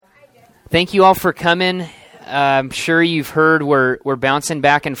Thank you all for coming. I'm sure you've heard we're bouncing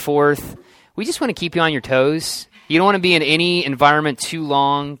back and forth. We just want to keep you on your toes. You don't want to be in any environment too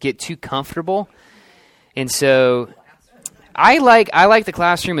long, get too comfortable. And so I like the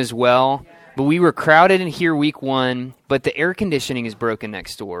classroom as well, but we were crowded in here week one, but the air conditioning is broken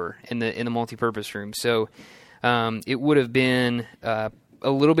next door in the multipurpose room. So it would have been a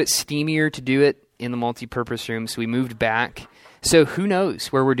little bit steamier to do it in the multipurpose room, so we moved back. So who knows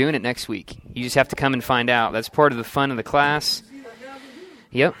where we're doing it next week? You just have to come and find out. That's part of the fun of the class.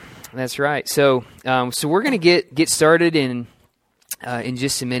 Yep, that's right. So we're going to get started in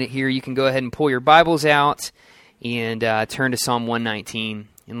just a minute here. You can go ahead and pull your Bibles out and turn to Psalm 119.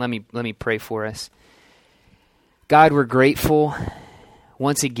 And let me pray for us. God, we're grateful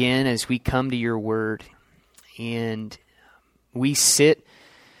once again as we come to your word, and we sit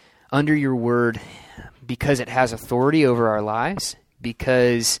under your word because it has authority over our lives,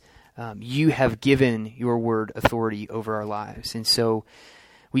 because you have given your word authority over our lives. And so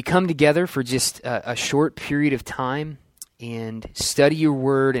we come together for just a short period of time and study your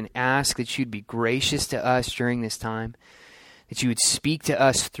word and ask that you'd be gracious to us during this time, that you would speak to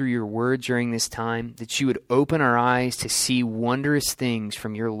us through your word during this time, that you would open our eyes to see wondrous things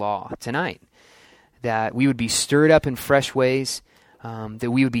from your law tonight, that we would be stirred up in fresh ways, that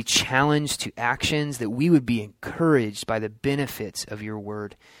we would be challenged to actions, that we would be encouraged by the benefits of your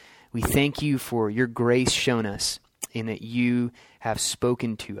word. We thank you for your grace shown us and that you have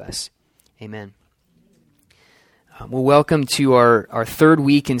spoken to us. Amen. Well, welcome to our third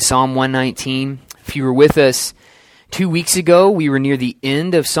week in Psalm 119. If you were with us 2 weeks ago, we were near the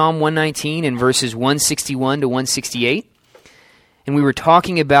end of Psalm 119 in verses 161 to 168. And we were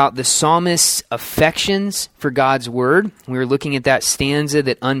talking about the psalmist's affections for God's word. We were looking at that stanza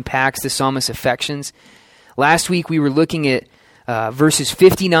that unpacks the psalmist's affections. Last week we were looking at verses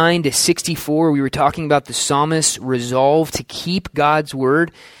 59 to 64. We were talking about the psalmist's resolve to keep God's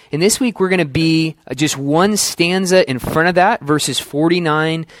word. And this week we're going to be just one stanza in front of that, verses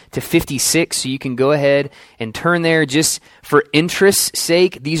 49 to 56. So you can go ahead and turn there just for interest's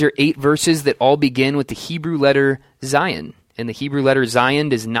sake. These are 8 verses that all begin with the Hebrew letter Zion. And the Hebrew letter Zion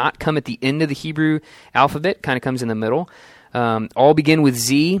does not come at the end of the Hebrew alphabet, kind of comes in the middle. All begin with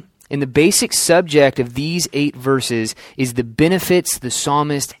Z. And the basic subject of these 8 verses is the benefits the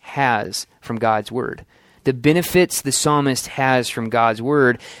psalmist has from God's word. The benefits the psalmist has from God's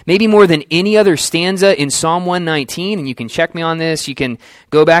word, maybe more than any other stanza in Psalm 119, and you can check me on this, you can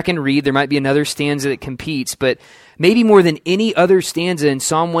go back and read, there might be another stanza that competes, but maybe more than any other stanza in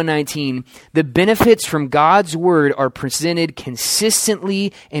Psalm 119, the benefits from God's word are presented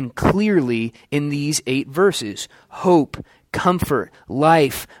consistently and clearly in these 8 verses. Hope, comfort,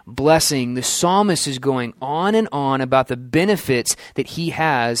 life, blessing. The psalmist is going on and on about the benefits that he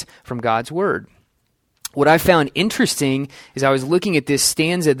has from God's word. What I found interesting as I was looking at this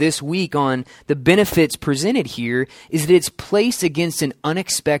stanza this week on the benefits presented here is that it's placed against an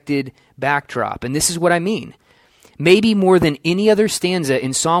unexpected backdrop. And this is what I mean. Maybe more than any other stanza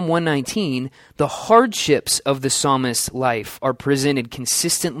in Psalm 119, the hardships of the psalmist's life are presented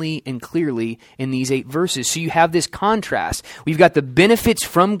consistently and clearly in these 8 verses. So you have this contrast. We've got the benefits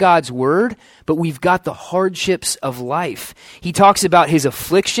from God's word, but we've got the hardships of life. He talks about his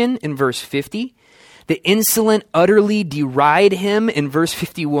affliction in verse 50. The insolent utterly deride him in verse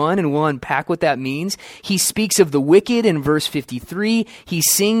 51, and we'll unpack what that means. He speaks of the wicked in verse 53. He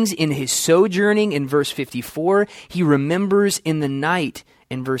sings in his sojourning in verse 54. He remembers in the night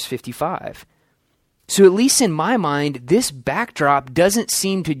in verse 55. So at least in my mind, this backdrop doesn't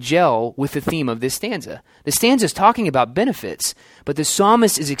seem to gel with the theme of this stanza. The stanza is talking about benefits, but the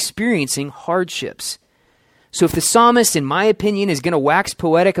psalmist is experiencing hardships. So if the psalmist, in my opinion, is going to wax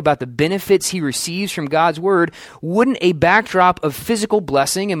poetic about the benefits he receives from God's word, wouldn't a backdrop of physical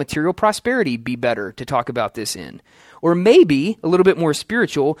blessing and material prosperity be better to talk about this in? Or maybe, a little bit more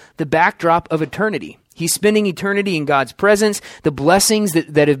spiritual, the backdrop of eternity. He's spending eternity in God's presence, the blessings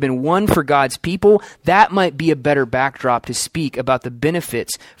that have been won for God's people, that might be a better backdrop to speak about the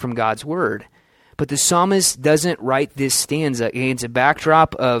benefits from God's word. But the psalmist doesn't write this stanza against a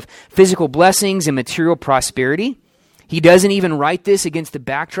backdrop of physical blessings and material prosperity. He doesn't even write this against the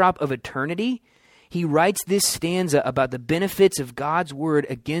backdrop of eternity. He writes this stanza about the benefits of God's word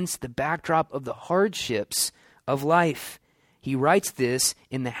against the backdrop of the hardships of life. He writes this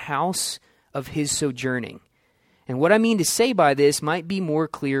in the house of his sojourning. And what I mean to say by this might be more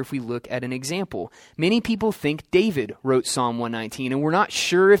clear if we look at an example. Many people think David wrote Psalm 119, and we're not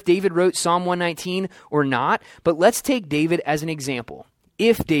sure if David wrote Psalm 119 or not, but let's take David as an example.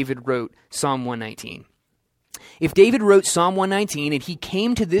 If David wrote Psalm 119. If David wrote Psalm 119 and he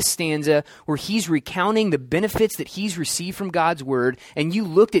came to this stanza where he's recounting the benefits that he's received from God's word, and you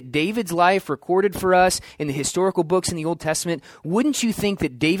looked at David's life recorded for us in the historical books in the Old Testament, wouldn't you think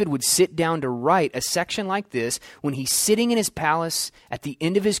that David would sit down to write a section like this when he's sitting in his palace at the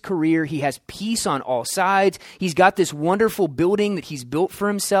end of his career? He has peace on all sides. He's got this wonderful building that he's built for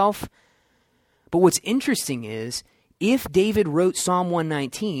himself. But what's interesting is, if David wrote Psalm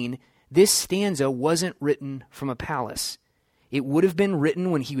 119, this stanza wasn't written from a palace. It would have been written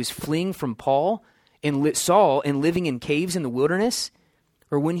when he was fleeing from Saul and living in caves in the wilderness,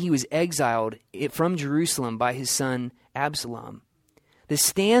 or when he was exiled from Jerusalem by his son Absalom. The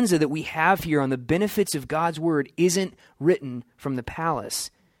stanza that we have here on the benefits of God's word isn't written from the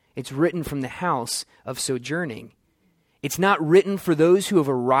palace. It's written from the house of sojourning. It's not written for those who have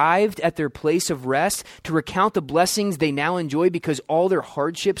arrived at their place of rest to recount the blessings they now enjoy because all their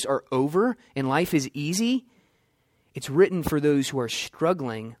hardships are over and life is easy. It's written for those who are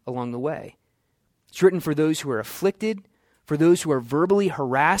struggling along the way. It's written for those who are afflicted, for those who are verbally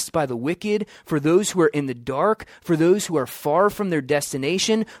harassed by the wicked, for those who are in the dark, for those who are far from their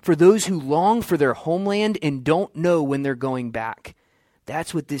destination, for those who long for their homeland and don't know when they're going back.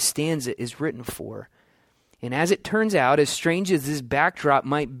 That's what this stanza is written for. And as it turns out, as strange as this backdrop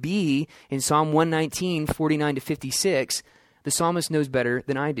might be in Psalm 119, 49 to 56, the psalmist knows better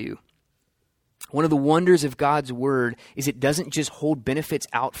than I do. One of the wonders of God's word is it doesn't just hold benefits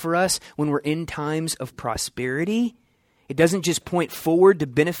out for us when we're in times of prosperity. It doesn't just point forward to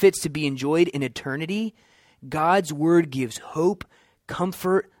benefits to be enjoyed in eternity. God's word gives hope,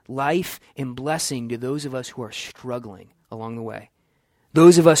 comfort, life, and blessing to those of us who are struggling along the way.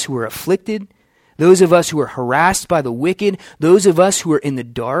 Those of us who are afflicted, those of us who are harassed by the wicked, those of us who are in the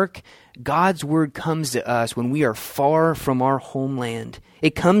dark. God's word comes to us when we are far from our homeland.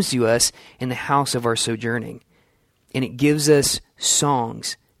 It comes to us in the house of our sojourning, and it gives us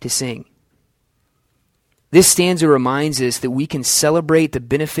songs to sing. This stanza reminds us that we can celebrate the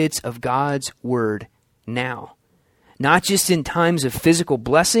benefits of God's word now. Not just in times of physical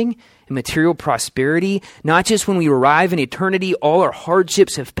blessing and material prosperity, not just when we arrive in eternity, all our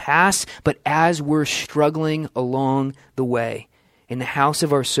hardships have passed, but as we're struggling along the way in the house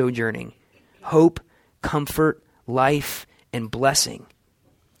of our sojourning. Hope, comfort, life, and blessing.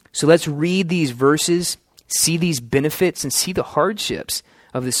 So let's read these verses, see these benefits, and see the hardships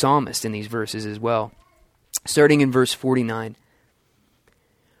of the psalmist in these verses as well. Starting in verse 49.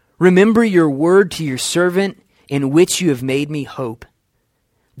 Remember your word to your servant, in which you have made me hope.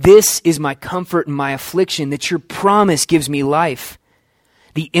 This is my comfort in my affliction, that your promise gives me life.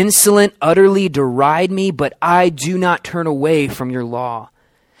 The insolent utterly deride me, but I do not turn away from your law.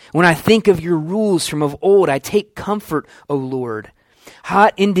 When I think of your rules from of old, I take comfort, O Lord.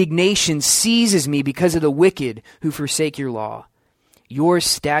 Hot indignation seizes me because of the wicked who forsake your law. Your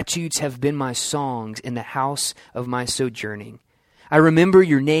statutes have been my songs in the house of my sojourning. I remember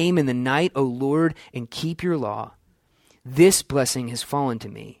your name in the night, O Lord, and keep your law. This blessing has fallen to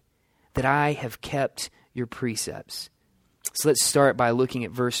me, that I have kept your precepts. So let's start by looking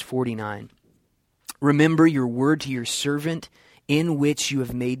at verse 49. Remember your word to your servant, in which you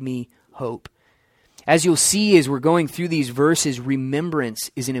have made me hope. As you'll see as we're going through these verses, remembrance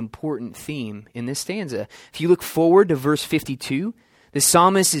is an important theme in this stanza. If you look forward to verse 52, the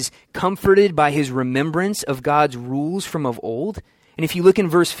psalmist is comforted by his remembrance of God's rules from of old. And if you look in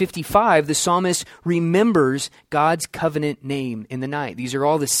verse 55, the psalmist remembers God's covenant name in the night. These are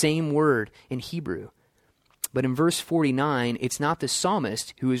all the same word in Hebrew. But in verse 49, it's not the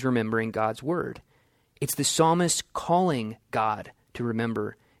psalmist who is remembering God's word. It's the psalmist calling God to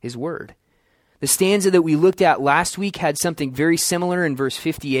remember his word. The stanza that we looked at last week had something very similar in verse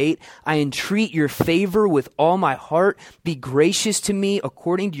 58. I entreat your favor with all my heart. Be gracious to me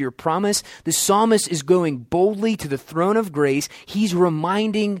according to your promise. The psalmist is going boldly to the throne of grace. He's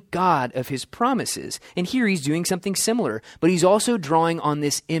reminding God of his promises. And here he's doing something similar, but he's also drawing on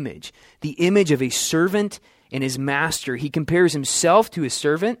this image, the image of a servant and his master. He compares himself to his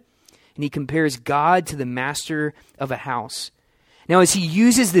servant, and he compares God to the master of a house. Now, as he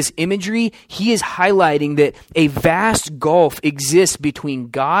uses this imagery, he is highlighting that a vast gulf exists between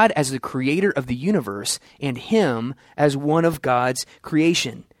God as the creator of the universe and him as one of God's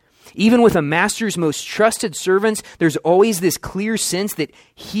creation. Even with a master's most trusted servants, there's always this clear sense that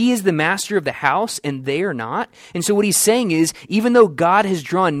he is the master of the house and they are not. And so what he's saying is, even though God has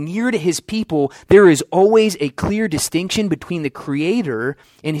drawn near to his people, there is always a clear distinction between the creator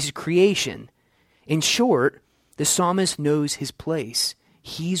and his creation. In short, the psalmist knows his place.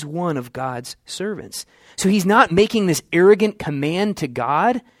 He's one of God's servants. So he's not making this arrogant command to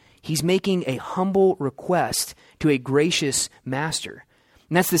God. He's making a humble request to a gracious master.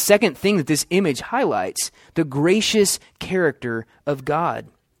 And that's the second thing that this image highlights, the gracious character of God.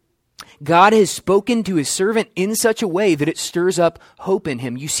 God has spoken to his servant in such a way that it stirs up hope in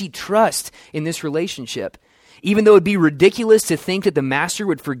him. You see trust in this relationship. Even though it'd be ridiculous to think that the master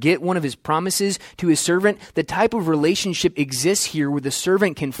would forget one of his promises to his servant, the type of relationship exists here where the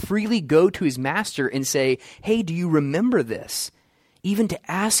servant can freely go to his master and say, hey, do you remember this? Even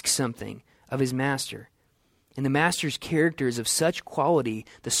to ask something of his master. And the master's character is of such quality,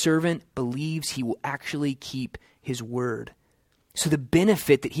 the servant believes he will actually keep his word. So the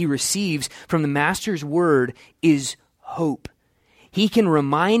benefit that he receives from the master's word is hope. He can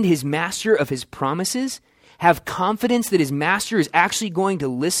remind his master of his promises, have confidence that his master is actually going to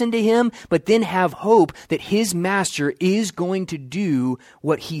listen to him, but then have hope that his master is going to do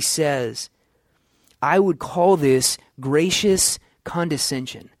what he says. I would call this gracious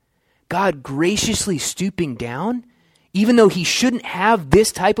condescension. God graciously stooping down, even though he shouldn't have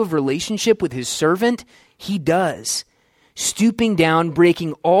this type of relationship with his servant, he does. Stooping down,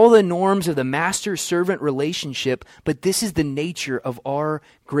 breaking all the norms of the master-servant relationship, but this is the nature of our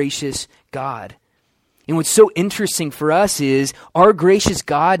gracious God. And what's so interesting for us is our gracious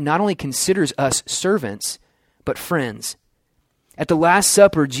God not only considers us servants, but friends. At the Last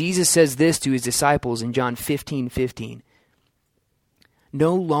Supper, Jesus says this to his disciples in John 15:15.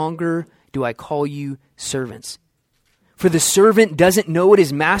 No longer do I call you servants. For the servant doesn't know what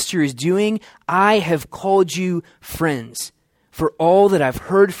his master is doing. I have called you friends. For all that I've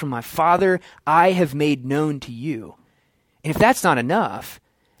heard from my Father, I have made known to you. And if that's not enough,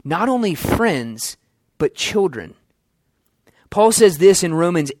 not only friends, but children. Paul says this in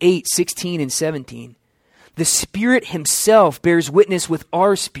Romans 8:16 and 17. The Spirit himself bears witness with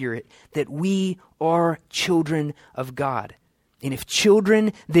our spirit that we are children of God. And if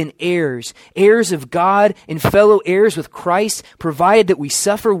children, then heirs, heirs of God and fellow heirs with Christ, provided that we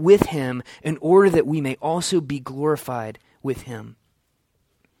suffer with him in order that we may also be glorified with him.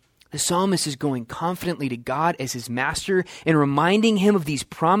 The psalmist is going confidently to God as his master and reminding him of these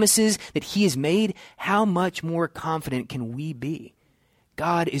promises that he has made. How much more confident can we be?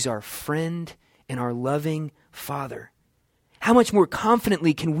 God is our friend and our loving Father. How much more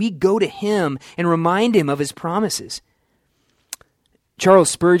confidently can we go to him and remind him of his promises?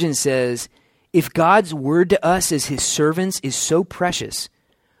 Charles Spurgeon says, if God's word to us as his servants is so precious,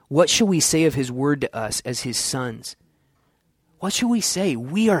 what shall we say of his word to us as his sons? What shall we say?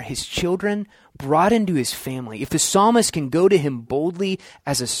 We are his children, brought into his family. If the psalmist can go to him boldly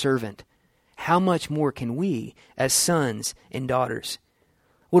as a servant, how much more can we as sons and daughters?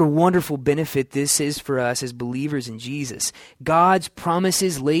 What a wonderful benefit this is for us as believers in Jesus. God's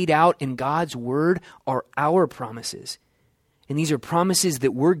promises laid out in God's word are our promises. And these are promises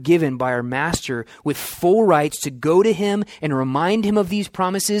that we're given by our master with full rights to go to him and remind him of these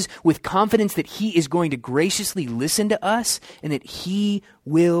promises with confidence that he is going to graciously listen to us and that he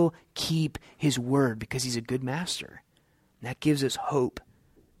will keep his word because he's a good master. And that gives us hope.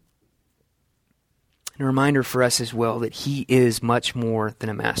 And a reminder for us as well that he is much more than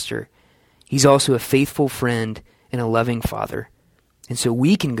a master. He's also a faithful friend and a loving father. And so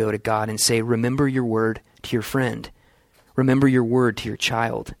we can go to God and say, remember your word to your friend. Remember your word to your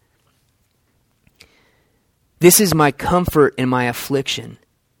child. This is my comfort in my affliction,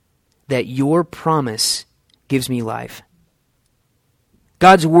 that your promise gives me life.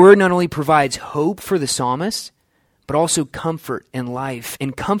 God's word not only provides hope for the psalmist, but also comfort and life.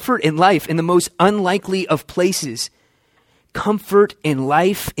 And comfort and life in the most unlikely of places. Comfort and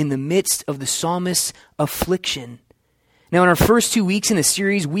life in the midst of the psalmist's affliction. Now, in our first 2 weeks in the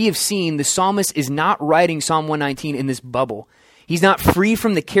series, we have seen the psalmist is not writing Psalm 119 in this bubble. He's not free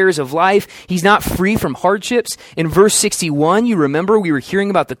from the cares of life. He's not free from hardships. In verse 61, you remember we were hearing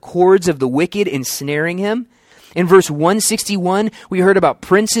about the cords of the wicked ensnaring him. In verse 161, we heard about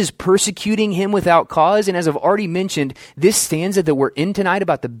princes persecuting him without cause. And as I've already mentioned, this stanza that we're in tonight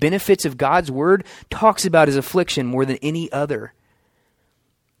about the benefits of God's word talks about his affliction more than any other.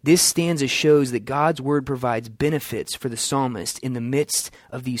 This stanza shows that God's word provides benefits for the psalmist in the midst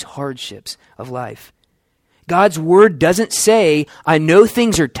of these hardships of life. God's word doesn't say, I know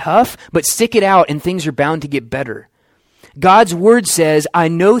things are tough, but stick it out and things are bound to get better. God's word says, I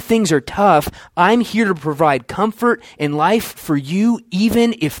know things are tough. I'm here to provide comfort and life for you,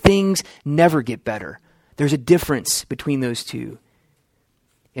 even if things never get better. There's a difference between those two.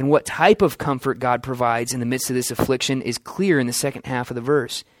 And what type of comfort God provides in the midst of this affliction is clear in the second half of the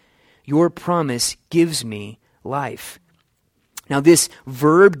verse. Your promise gives me life. Now, this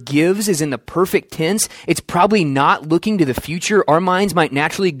verb gives is in the perfect tense. It's probably not looking to the future. Our minds might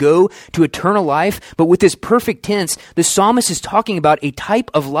naturally go to eternal life, but with this perfect tense, the psalmist is talking about a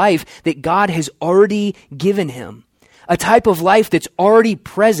type of life that God has already given him. A type of life that's already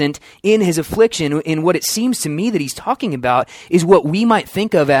present in his affliction. And what it seems to me that he's talking about is what we might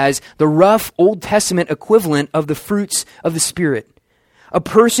think of as the rough Old Testament equivalent of the fruits of the Spirit. A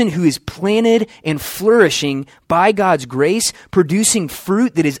person who is planted and flourishing by God's grace, producing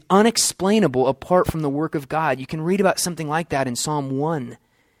fruit that is unexplainable apart from the work of God. You can read about something like that in Psalm 1.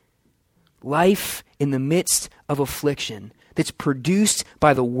 Life in the midst of affliction that's produced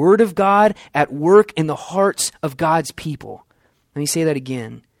by the Word of God at work in the hearts of God's people. Let me say that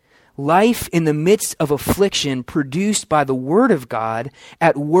again. Life in the midst of affliction produced by the Word of God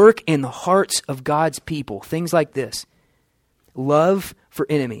at work in the hearts of God's people. Things like this. Love for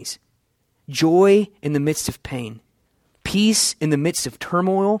enemies, joy in the midst of pain, peace in the midst of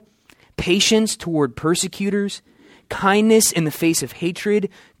turmoil, patience toward persecutors, kindness in the face of hatred,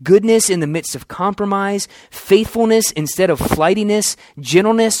 goodness in the midst of compromise, faithfulness instead of flightiness,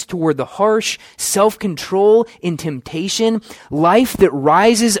 gentleness toward the harsh, self-control in temptation, life that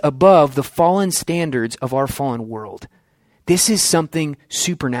rises above the fallen standards of our fallen world. This is something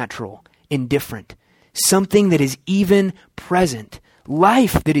supernatural and different, something that is even present,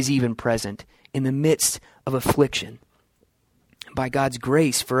 life that is even present in the midst of affliction. By God's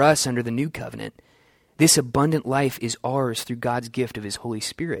grace for us under the new covenant, this abundant life is ours through God's gift of his Holy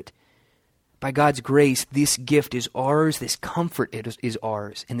Spirit. By God's grace, this gift is ours, this comfort is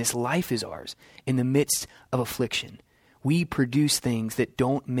ours, and this life is ours in the midst of affliction. We produce things that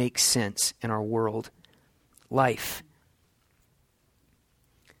don't make sense in our world. Life.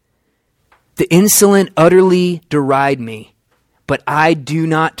 The insolent utterly deride me, but I do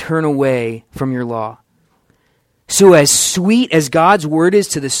not turn away from your law. So as sweet as God's word is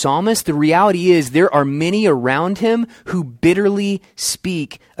to the psalmist, the reality is there are many around him who bitterly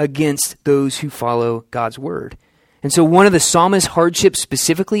speak against those who follow God's word. And so one of the psalmist's hardships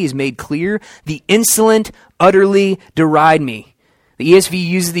specifically is made clear. The insolent utterly deride me. The ESV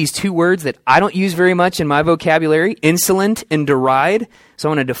uses these two words that I don't use very much in my vocabulary, insolent and deride. So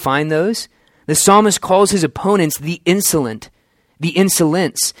I want to define those. The psalmist calls his opponents the insolent. The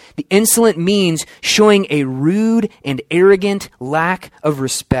insolence. The insolent means showing a rude and arrogant lack of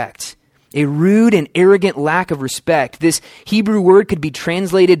respect. A rude and arrogant lack of respect. This Hebrew word could be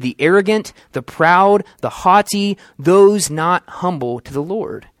translated the arrogant, the proud, the haughty, those not humble to the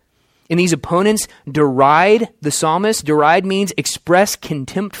Lord. And these opponents deride the psalmist. Deride means express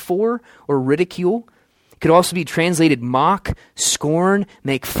contempt for or ridicule. Could also be translated mock, scorn,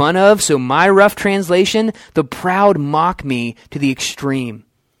 make fun of. So my rough translation, the proud mock me to the extreme.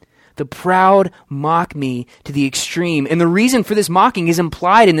 The proud mock me to the extreme. And the reason for this mocking is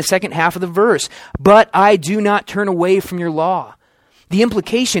implied in the second half of the verse. But I do not turn away from your law. The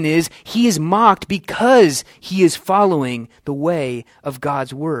implication is he is mocked because he is following the way of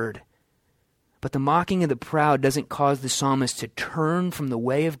God's word. But the mocking of the proud doesn't cause the psalmist to turn from the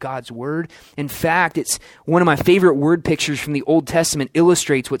way of God's word. In fact, it's one of my favorite word pictures from the Old Testament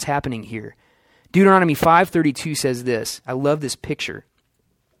illustrates what's happening here. Deuteronomy 5:32 says this. I love this picture.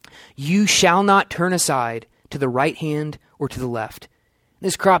 You shall not turn aside to the right hand or to the left.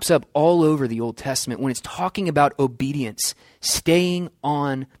 This crops up all over the Old Testament when it's talking about obedience, staying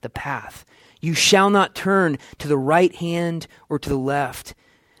on the path. You shall not turn to the right hand or to the left.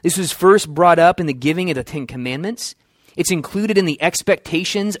 This was first brought up in the giving of the Ten Commandments. It's included in the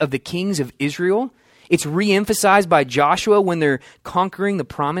expectations of the kings of Israel. It's re-emphasized by Joshua when they're conquering the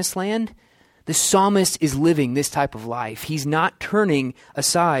Promised Land. The psalmist is living this type of life. He's not turning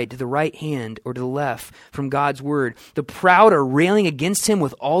aside to the right hand or to the left from God's word. The proud are railing against him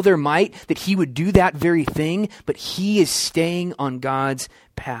with all their might that he would do that very thing, but he is staying on God's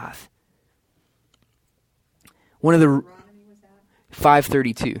path. One of the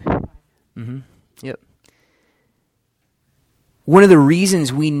 5:32. Yep. One of the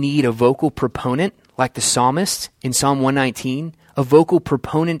reasons we need a vocal proponent like the psalmist in Psalm 119, a vocal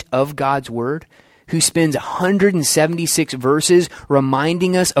proponent of God's word, who spends 176 verses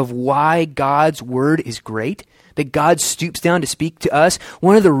reminding us of why God's word is great, that God stoops down to speak to us.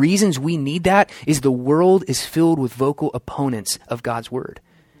 One of the reasons we need that is the world is filled with vocal opponents of God's word.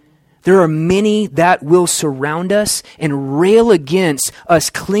 There are many that will surround us and rail against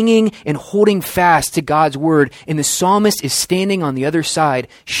us clinging and holding fast to God's word. And the psalmist is standing on the other side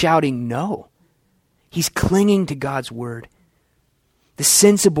shouting, no. He's clinging to God's word. The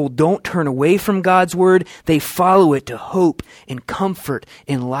sensible don't turn away from God's word. They follow it to hope and comfort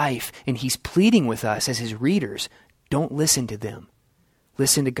in life. And he's pleading with us as his readers, Don't listen to them.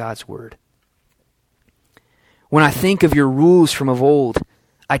 Listen to God's word. When I think of your rules from of old,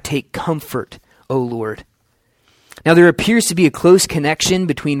 I take comfort, O Lord. Now there appears to be a close connection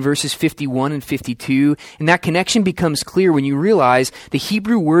between verses 51 and 52, and that connection becomes clear when you realize the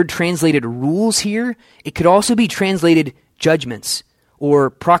Hebrew word translated rules here, it could also be translated judgments, or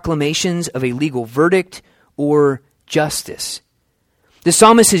proclamations of a legal verdict, or justice. The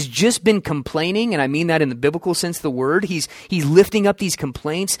psalmist has just been complaining, and I mean that in the biblical sense of the word. He's lifting up these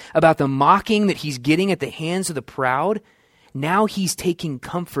complaints about the mocking that he's getting at the hands of the proud. Now he's taking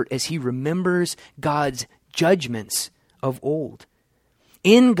comfort as he remembers God's judgments of old.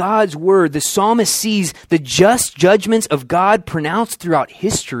 In God's word, the psalmist sees the just judgments of God pronounced throughout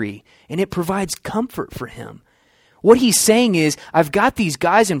history, and it provides comfort for him. What he's saying is, I've got these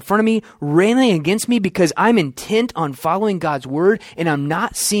guys in front of me railing against me because I'm intent on following God's word, and I'm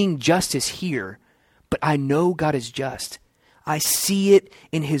not seeing justice here. But I know God is just. I see it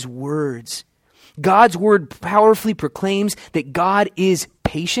in his words. God's word powerfully proclaims that God is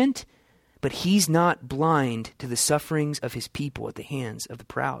patient, but he's not blind to the sufferings of his people at the hands of the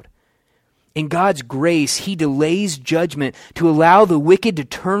proud. In God's grace, he delays judgment to allow the wicked to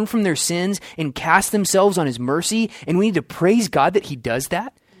turn from their sins and cast themselves on his mercy. And we need to praise God that he does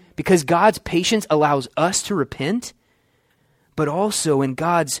that, because God's patience allows us to repent. But also in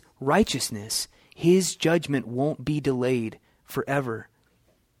God's righteousness, his judgment won't be delayed forever.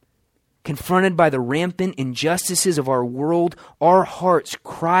 Confronted by the rampant injustices of our world, our hearts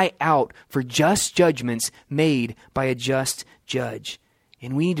cry out for just judgments made by a just judge.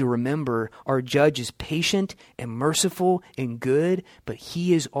 And we need to remember our judge is patient and merciful and good, but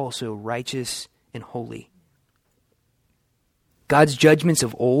he is also righteous and holy. God's judgments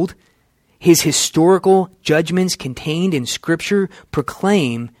of old, his historical judgments contained in Scripture,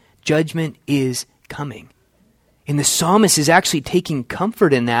 proclaim judgment is coming. And the psalmist is actually taking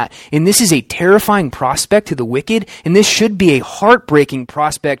comfort in that. And this is a terrifying prospect to the wicked, and this should be a heartbreaking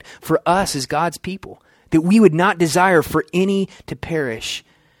prospect for us as God's people, that we would not desire for any to perish.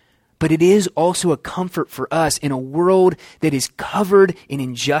 But it is also a comfort for us in a world that is covered in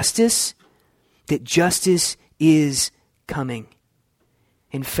injustice, that justice is coming.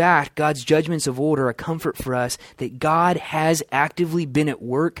 In fact, God's judgments of old are a comfort for us that God has actively been at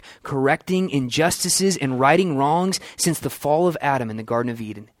work correcting injustices and righting wrongs since the fall of Adam in the Garden of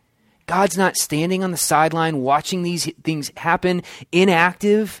Eden. God's not standing on the sideline watching these things happen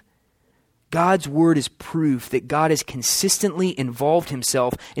inactive. God's word is proof that God has consistently involved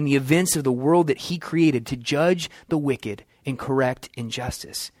himself in the events of the world that he created to judge the wicked and correct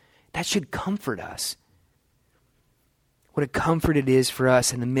injustice. That should comfort us. What a comfort it is for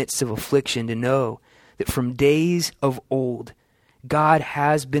us in the midst of affliction to know that from days of old, God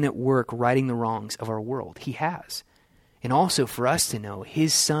has been at work righting the wrongs of our world. He has. And also for us to know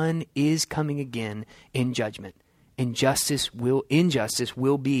his Son is coming again in judgment. Injustice will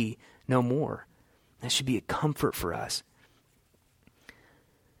be no more. That should be a comfort for us.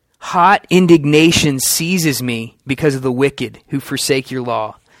 Hot indignation seizes me because of the wicked who forsake your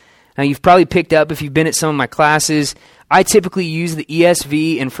law. Now, you've probably picked up, if you've been at some of my classes, I typically use the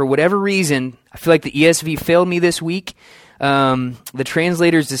ESV, and for whatever reason, I feel like the ESV failed me this week. The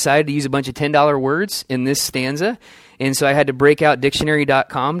translators decided to use a bunch of $10 words in this stanza, and so I had to break out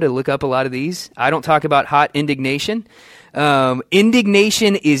dictionary.com to look up a lot of these. I don't talk about hot indignation.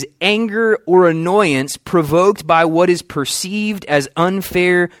 Indignation is anger or annoyance provoked by what is perceived as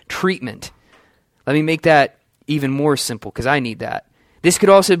unfair treatment. Let me make that even more simple, because I need that. This could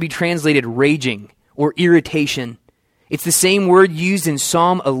also be translated raging or irritation. It's the same word used in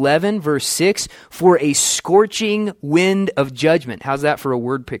Psalm 11, verse 6, for a scorching wind of judgment. How's that for a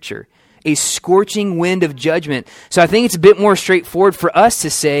word picture? A scorching wind of judgment. So I think it's a bit more straightforward for us to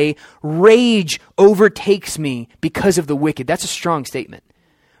say, rage overtakes me because of the wicked. That's a strong statement.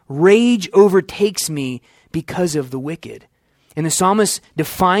 Rage overtakes me because of the wicked. And the psalmist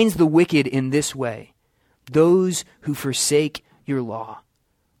defines the wicked in this way: those who forsake your law.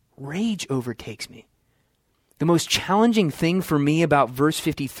 Rage overtakes me. The most challenging thing for me about verse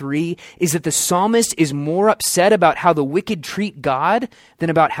 53 is that the psalmist is more upset about how the wicked treat God than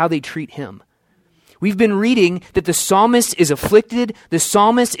about how they treat him. We've been reading that the psalmist is afflicted, the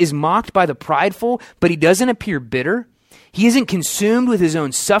psalmist is mocked by the prideful, but he doesn't appear bitter. He isn't consumed with his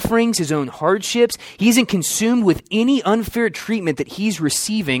own sufferings, his own hardships. He isn't consumed with any unfair treatment that he's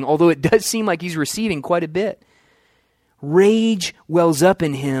receiving, although it does seem like he's receiving quite a bit. Rage wells up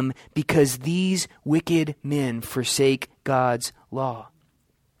in him because these wicked men forsake God's law.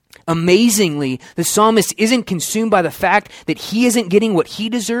 Amazingly, the psalmist isn't consumed by the fact that he isn't getting what he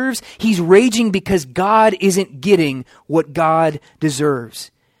deserves. He's raging because God isn't getting what God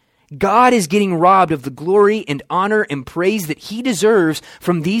deserves. God is getting robbed of the glory and honor and praise that he deserves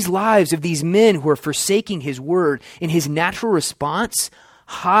from these lives of these men who are forsaking his word. And his natural response,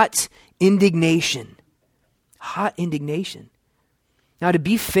 hot indignation. Hot indignation. Now, to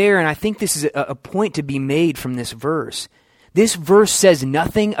be fair, and I think this is a point to be made from this verse says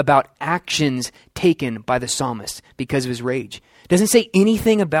nothing about actions taken by the psalmist because of his rage. It doesn't say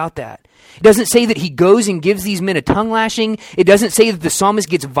anything about that. It doesn't say that he goes and gives these men a tongue lashing. It doesn't say that the psalmist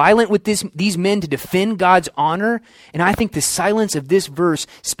gets violent with these men to defend God's honor. And I think the silence of this verse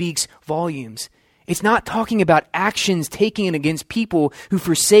speaks volumes. It's not talking about actions taken against people who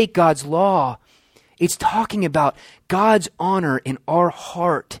forsake God's law. It's talking about God's honor in our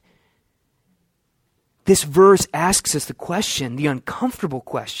heart. This verse asks us the question, the uncomfortable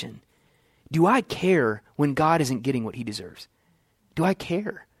question, do I care when God isn't getting what he deserves? Do I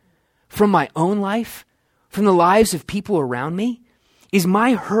care? From my own life? From the lives of people around me? Is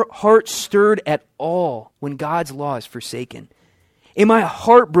my heart stirred at all when God's law is forsaken? Am I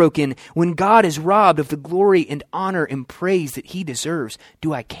heartbroken when God is robbed of the glory and honor and praise that he deserves?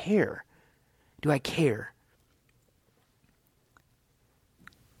 Do I care? Do I care?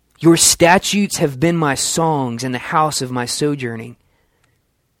 Your statutes have been my songs in the house of my sojourning.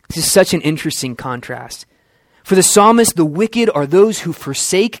 This is such an interesting contrast. For the psalmist, the wicked are those who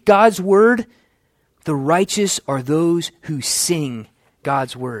forsake God's word. The righteous are those who sing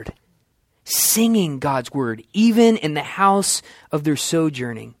God's word. Singing God's word, even in the house of their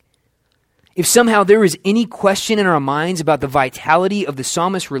sojourning. If somehow there is any question in our minds about the vitality of the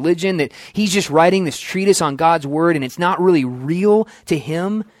psalmist's religion, that he's just writing this treatise on God's word and it's not really real to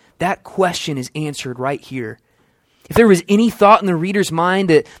him, that question is answered right here. If there was any thought in the reader's mind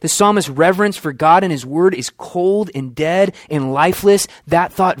that the psalmist's reverence for God and his word is cold and dead and lifeless,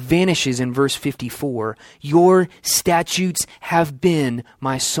 that thought vanishes in verse 54. Your statutes have been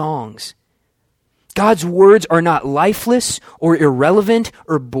my songs. God's words are not lifeless or irrelevant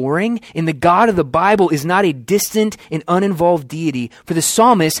or boring, and the God of the Bible is not a distant and uninvolved deity. For the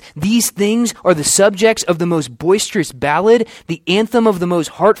psalmist, these things are the subjects of the most boisterous ballad, the anthem of the most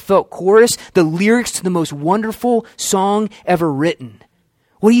heartfelt chorus, the lyrics to the most wonderful song ever written.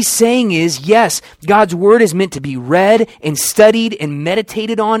 What he's saying is, yes, God's word is meant to be read and studied and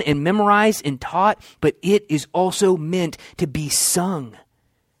meditated on and memorized and taught, but it is also meant to be sung.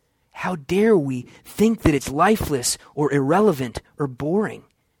 How dare we think that it's lifeless or irrelevant or boring?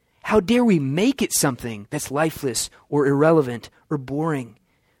 How dare we make it something that's lifeless or irrelevant or boring?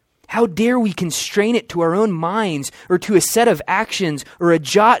 How dare we constrain it to our own minds or to a set of actions or a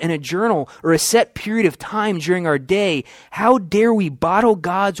jot in a journal or a set period of time during our day? How dare we bottle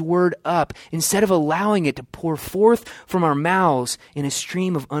God's word up instead of allowing it to pour forth from our mouths in a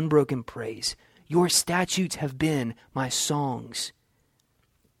stream of unbroken praise? Your statutes have been my songs.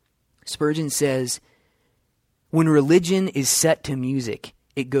 Spurgeon says, when religion is set to music,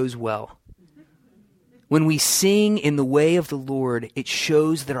 it goes well. When we sing in the way of the Lord, it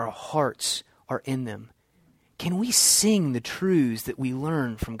shows that our hearts are in them. Can we sing the truths that we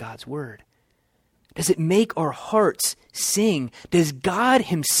learn from God's word? Does it make our hearts sing? Does God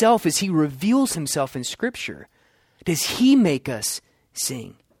himself, as he reveals himself in Scripture, does he make us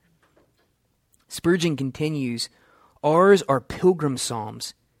sing? Spurgeon continues, ours are pilgrim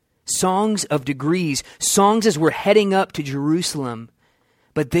psalms, songs of degrees, songs as we're heading up to Jerusalem,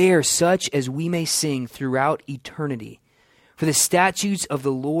 but they are such as we may sing throughout eternity. For the statutes of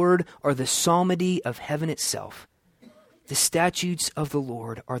the Lord are the psalmody of heaven itself. The statutes of the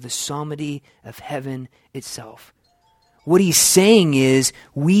Lord are the psalmody of heaven itself. What he's saying is,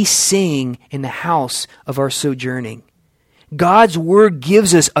 we sing in the house of our sojourning. God's word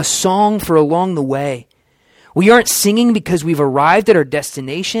gives us a song for along the way. We aren't singing because we've arrived at our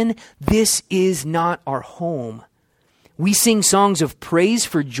destination. This is not our home. We sing songs of praise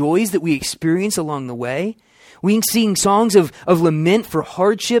for joys that we experience along the way. We sing songs of lament for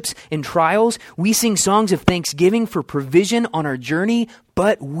hardships and trials. We sing songs of thanksgiving for provision on our journey,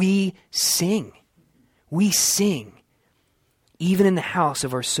 but we sing. We sing, even in the house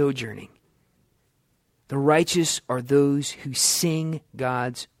of our sojourning. The righteous are those who sing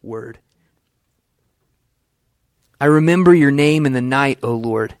God's word. I remember your name in the night, O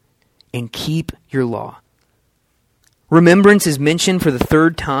Lord, and keep your law. Remembrance is mentioned for the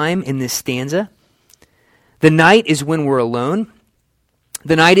third time in this stanza. The night is when we're alone.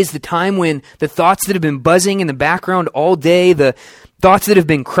 The night is the time when the thoughts that have been buzzing in the background all day, the thoughts that have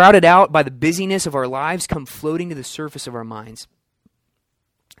been crowded out by the busyness of our lives come floating to the surface of our minds.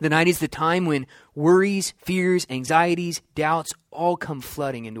 The night is the time when worries, fears, anxieties, doubts all come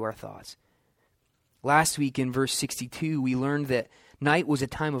flooding into our thoughts. Last week in verse 62, we learned that night was a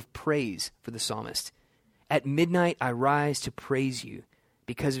time of praise for the psalmist. At midnight I rise to praise you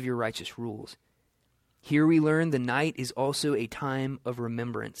because of your righteous rules. Here we learn the night is also a time of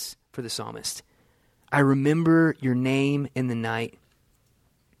remembrance for the psalmist. I remember your name in the night.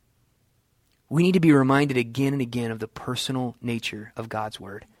 We need to be reminded again and again of the personal nature of God's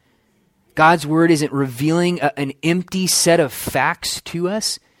word. God's word isn't revealing an empty set of facts to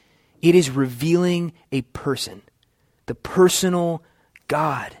us. It is revealing a person, the personal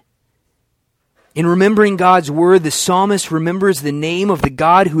God. In remembering God's word, the psalmist remembers the name of the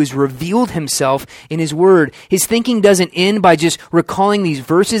God who has revealed himself in his word. His thinking doesn't end by just recalling these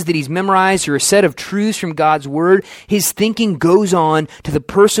verses that he's memorized or a set of truths from God's word. His thinking goes on to the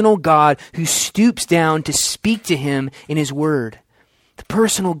personal God who stoops down to speak to him in his word. The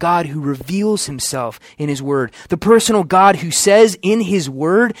personal God who reveals himself in his word. The personal God who says in his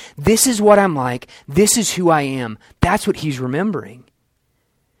word, this is what I'm like, this is who I am. That's what he's remembering.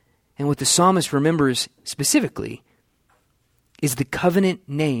 And what the psalmist remembers specifically is the covenant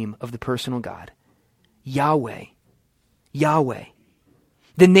name of the personal God, Yahweh. Yahweh.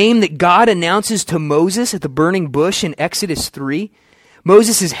 The name that God announces to Moses at the burning bush in Exodus 3.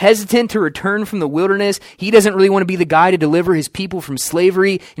 Moses is hesitant to return from the wilderness. He doesn't really want to be the guy to deliver his people from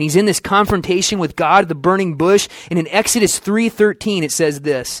slavery. And he's in this confrontation with God at the burning bush. And in Exodus 3:13, it says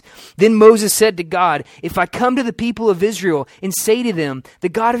this. Then Moses said to God, if I come to the people of Israel and say to them, the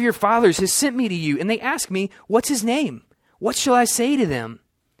God of your fathers has sent me to you, and they ask me, what's his name? What shall I say to them?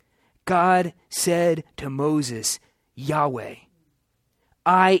 God said to Moses, Yahweh,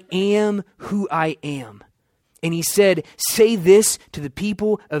 I am who I am. And he said, say this to the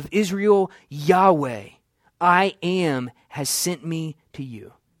people of Israel, Yahweh, I am, has sent me to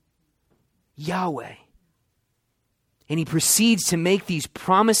you. Yahweh. And he proceeds to make these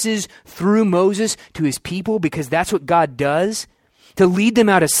promises through Moses to his people because that's what God does. To lead them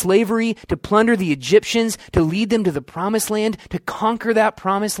out of slavery, to plunder the Egyptians, to lead them to the promised land, to conquer that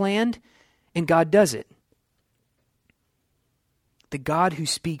promised land. And God does it. The God who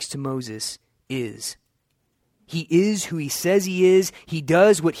speaks to Moses is. He is who he says he is. He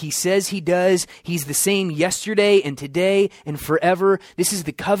does what he says he does. He's the same yesterday and today and forever. This is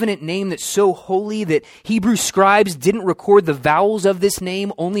the covenant name that's so holy that Hebrew scribes didn't record the vowels of this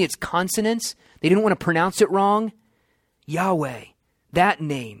name, only its consonants. They didn't want to pronounce it wrong. Yahweh, that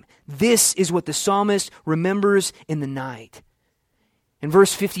name. This is what the psalmist remembers in the night. In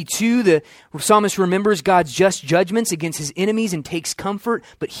verse 52, the psalmist remembers God's just judgments against his enemies and takes comfort.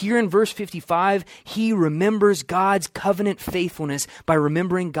 But here in verse 55, he remembers God's covenant faithfulness by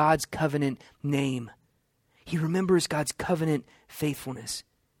remembering God's covenant name. He remembers God's covenant faithfulness.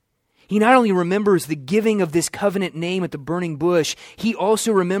 He not only remembers the giving of this covenant name at the burning bush, he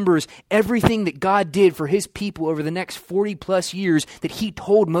also remembers everything that God did for his people over the next 40 plus years that he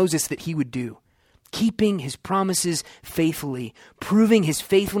told Moses that he would do. Keeping his promises faithfully, proving his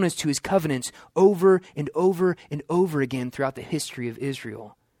faithfulness to his covenants over and over and over again throughout the history of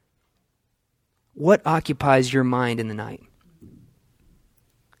Israel. What occupies your mind in the night?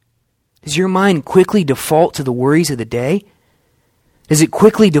 Does your mind quickly default to the worries of the day? Does it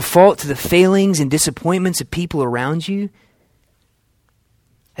quickly default to the failings and disappointments of people around you?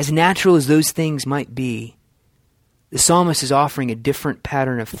 As natural as those things might be, the psalmist is offering a different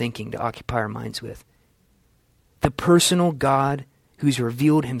pattern of thinking to occupy our minds with. The personal God who's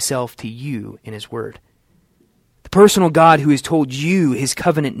revealed himself to you in his word. The personal God who has told you his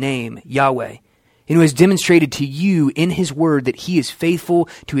covenant name, Yahweh, and who has demonstrated to you in his word that he is faithful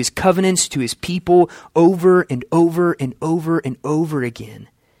to his covenants, to his people, over and over and over and over again.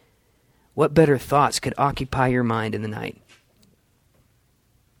 What better thoughts could occupy your mind in the night?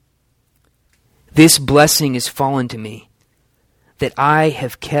 This blessing is fallen to me, that I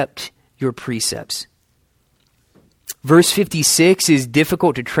have kept your precepts. Verse 56 is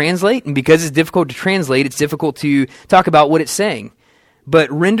difficult to translate, and because it's difficult to translate, it's difficult to talk about what it's saying. But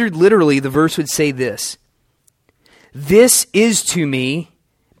rendered literally, the verse would say this. This is to me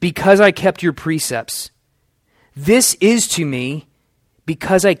because I kept your precepts. This is to me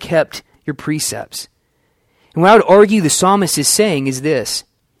because I kept your precepts. And what I would argue the psalmist is saying is this.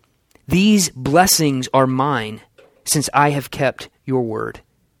 These blessings are mine since I have kept your word.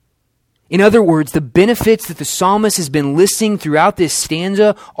 In other words, the benefits that the psalmist has been listing throughout this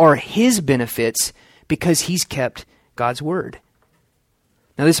stanza are his benefits because he's kept God's word.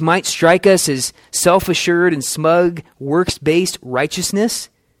 Now, this might strike us as self-assured and smug, works-based righteousness,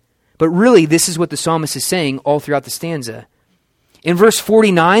 but really this is what the psalmist is saying all throughout the stanza. In verse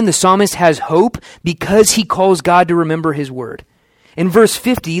 49, the psalmist has hope because he calls God to remember his word. In verse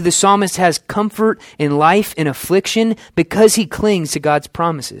 50, the psalmist has comfort in life and affliction because he clings to God's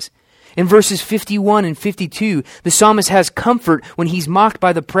promises. In verses 51 and 52, the psalmist has comfort when he's mocked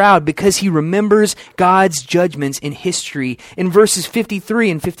by the proud because he remembers God's judgments in history. In verses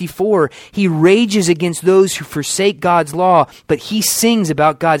 53 and 54, he rages against those who forsake God's law, but he sings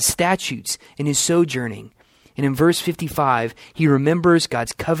about God's statutes in his sojourning. And in verse 55, he remembers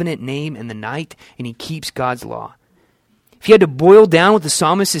God's covenant name in the night, and he keeps God's law. If you had to boil down what the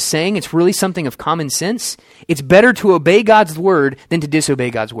psalmist is saying, it's really something of common sense. It's better to obey God's word than to disobey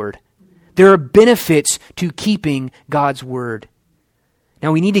God's word. There are benefits to keeping God's word.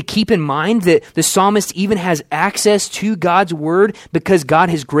 Now we need to keep in mind that the psalmist even has access to God's word because God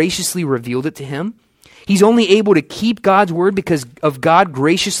has graciously revealed it to him. He's only able to keep God's word because of God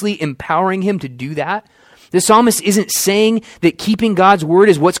graciously empowering him to do that. The psalmist isn't saying that keeping God's word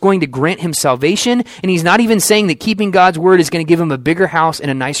is what's going to grant him salvation, and he's not even saying that keeping God's word is going to give him a bigger house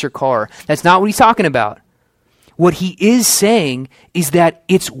and a nicer car. That's not what he's talking about. What he is saying is that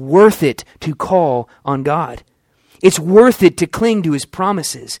it's worth it to call on God. It's worth it to cling to his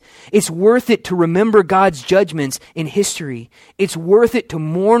promises. It's worth it to remember God's judgments in history. It's worth it to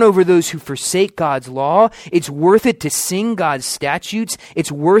mourn over those who forsake God's law. It's worth it to sing God's statutes.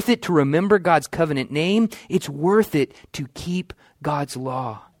 It's worth it to remember God's covenant name. It's worth it to keep God's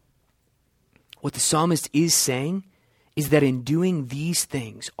law. What the psalmist is saying is that in doing these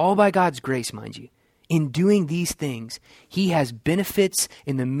things, all by God's grace, mind you, in doing these things, he has benefits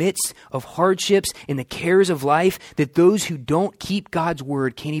in the midst of hardships and the cares of life that those who don't keep God's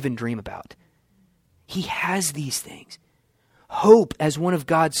word can't even dream about. He has these things. Hope as one of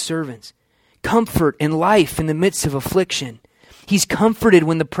God's servants. Comfort and life in the midst of affliction. He's comforted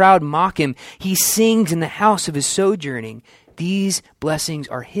when the proud mock him. He sings in the house of his sojourning. These blessings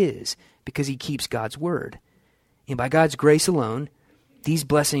are his because he keeps God's word. And by God's grace alone, these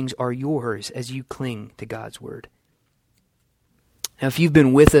blessings are yours as you cling to God's word. Now, if you've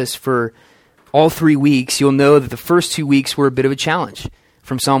been with us for all 3 weeks, you'll know that the first 2 weeks were a bit of a challenge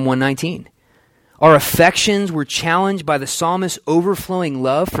from Psalm 119. Our affections were challenged by the psalmist's overflowing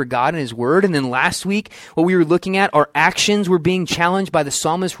love for God and his word. And then last week, what we were looking at, our actions were being challenged by the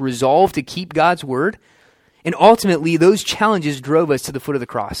psalmist's resolve to keep God's word. And ultimately, those challenges drove us to the foot of the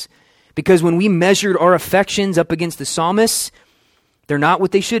cross. Because when we measured our affections up against the psalmist's, they're not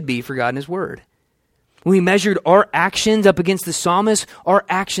what they should be for God and his word. When we measured our actions up against the psalmist, our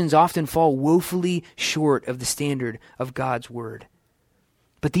actions often fall woefully short of the standard of God's word.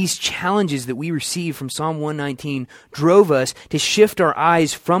 But these challenges that we receive from Psalm 119 drove us to shift our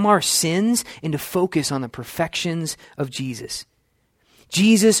eyes from our sins and to focus on the perfections of Jesus.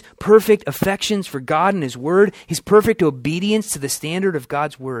 Jesus' perfect affections for God and his word, his perfect obedience to the standard of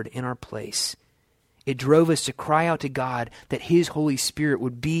God's word in our place. It drove us to cry out to God that his Holy Spirit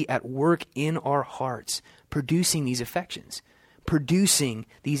would be at work in our hearts, producing these affections, producing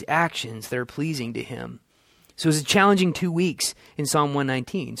these actions that are pleasing to him. So it was a challenging 2 weeks in Psalm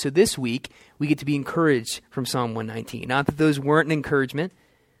 119. So this week, we get to be encouraged from Psalm 119. Not that those weren't an encouragement,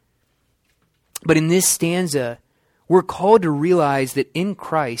 but in this stanza, we're called to realize that in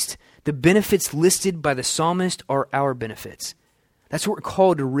Christ, the benefits listed by the psalmist are our benefits. That's what we're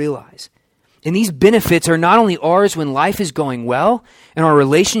called to realize. And these benefits are not only ours when life is going well, and our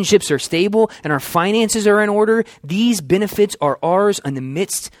relationships are stable, and our finances are in order. These benefits are ours in the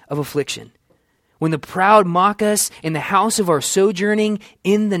midst of affliction. When the proud mock us in the house of our sojourning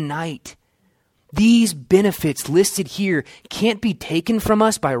in the night. These benefits listed here can't be taken from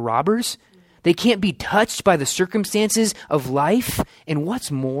us by robbers. They can't be touched by the circumstances of life. And what's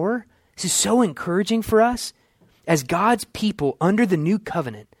more, this is so encouraging for us as God's people under the new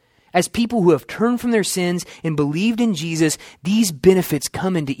covenant. As people who have turned from their sins and believed in Jesus, these benefits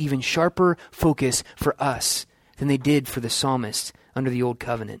come into even sharper focus for us than they did for the psalmist under the old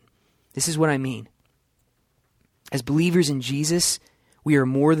covenant. This is what I mean. As believers in Jesus, we are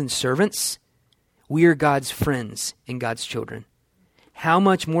more than servants. We are God's friends and God's children. How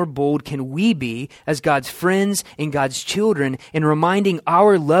much more bold can we be as God's friends and God's children in reminding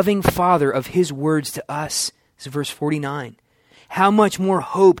our loving Father of his words to us? This is verse 49. How much more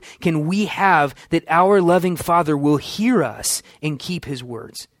hope can we have that our loving Father will hear us and keep his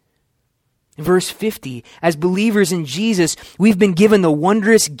words? In verse 50, as believers in Jesus, we've been given the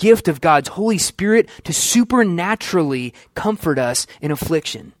wondrous gift of God's Holy Spirit to supernaturally comfort us in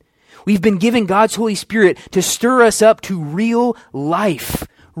affliction. We've been given God's Holy Spirit to stir us up to real life,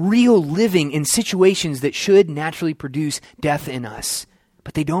 real living in situations that should naturally produce death in us,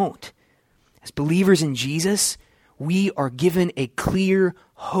 but they don't. As believers in Jesus, we are given a clear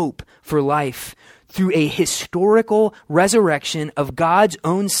hope for life through a historical resurrection of God's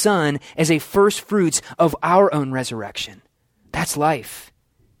own Son as a first fruits of our own resurrection. That's life.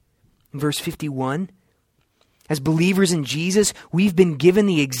 In verse 51, as believers in Jesus, we've been given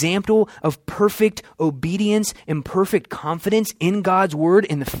the example of perfect obedience and perfect confidence in God's word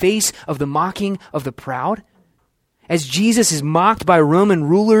in the face of the mocking of the proud. As Jesus is mocked by Roman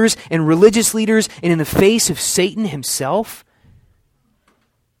rulers and religious leaders and in the face of Satan himself,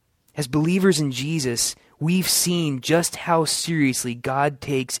 as believers in Jesus, we've seen just how seriously God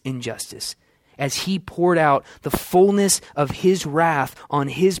takes injustice as he poured out the fullness of his wrath on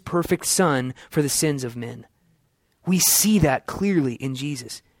his perfect Son for the sins of men. We see that clearly in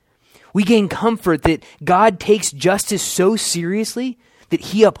Jesus. We gain comfort that God takes justice so seriously that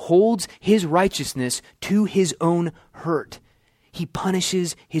he upholds his righteousness to his own hurt. He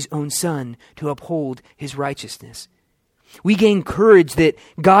punishes his own Son to uphold his righteousness. We gain courage that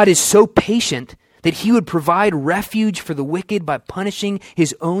God is so patient that he would provide refuge for the wicked by punishing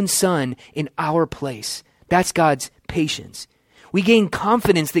his own Son in our place. That's God's patience. We gain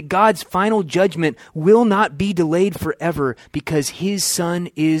confidence that God's final judgment will not be delayed forever because his Son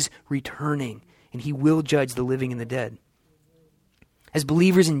is returning and he will judge the living and the dead. As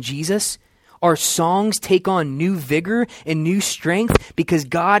believers in Jesus, our songs take on new vigor and new strength because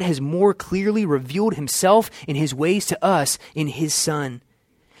God has more clearly revealed himself and his ways to us in his Son.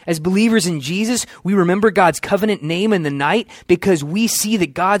 As believers in Jesus, we remember God's covenant name in the night because we see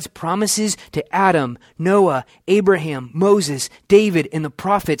that God's promises to Adam, Noah, Abraham, Moses, David, and the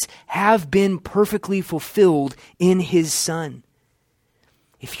prophets have been perfectly fulfilled in his Son.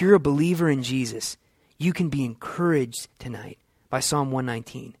 If you're a believer in Jesus, you can be encouraged tonight by Psalm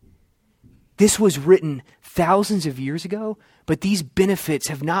 119. This was written thousands of years ago, but these benefits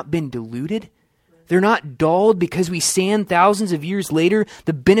have not been diluted. They're not dulled because we stand thousands of years later.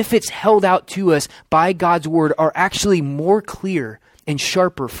 The benefits held out to us by God's word are actually more clear and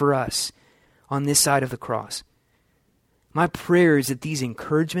sharper for us on this side of the cross. My prayer is that these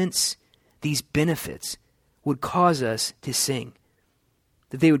encouragements, these benefits, would cause us to sing.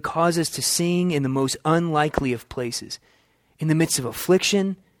 That they would cause us to sing in the most unlikely of places. In the midst of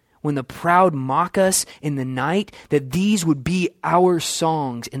affliction, when the proud mock us in the night, that these would be our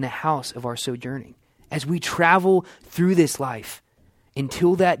songs in the house of our sojourning. As we travel through this life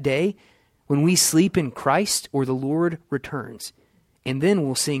until that day when we sleep in Christ or the Lord returns. And then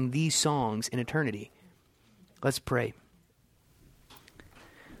we'll sing these songs in eternity. Let's pray.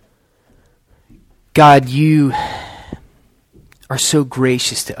 God, you are so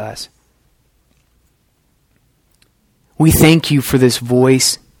gracious to us. We thank you for this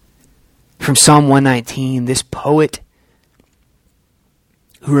voice from Psalm 119, this poet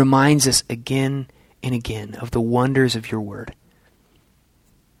who reminds us again and again of the wonders of your word.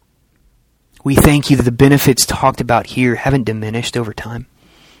 We thank you that the benefits talked about here haven't diminished over time.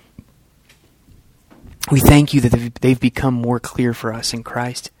 We thank you that they've become more clear for us in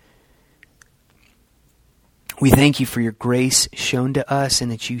Christ. We thank you for your grace shown to us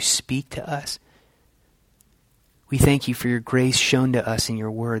and that you speak to us. We thank you for your grace shown to us in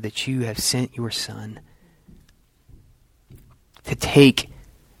your word, that you have sent your Son to take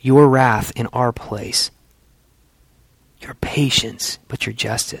your wrath in our place, your patience, but your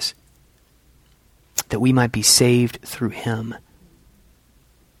justice, that we might be saved through him.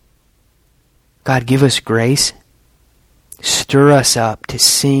 God, give us grace. Stir us up to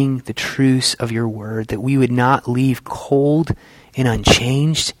sing the truths of your word, that we would not leave cold and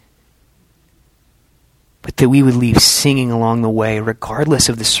unchanged, but that we would leave singing along the way, regardless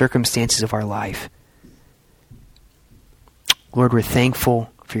of the circumstances of our life. Lord, we're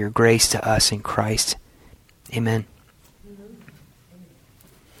thankful for your grace to us in Christ. Amen.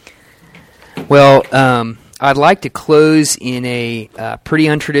 Well, I'd like to close in a pretty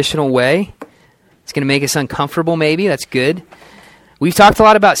untraditional way. It's going to make us uncomfortable, maybe. That's good. We've talked a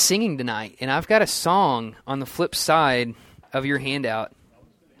lot about singing tonight, and I've got a song on the flip side of your handout.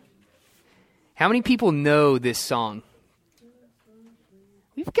 How many people know this song?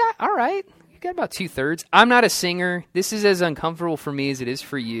 We've got about 2/3. I'm not a singer. This is as uncomfortable for me as it is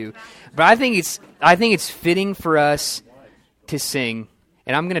for you. But I think it's fitting for us to sing.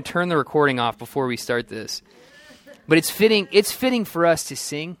 And I'm going to turn the recording off before we start this. But it's fitting for us to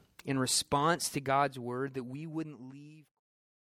sing in response to God's word, that we wouldn't leave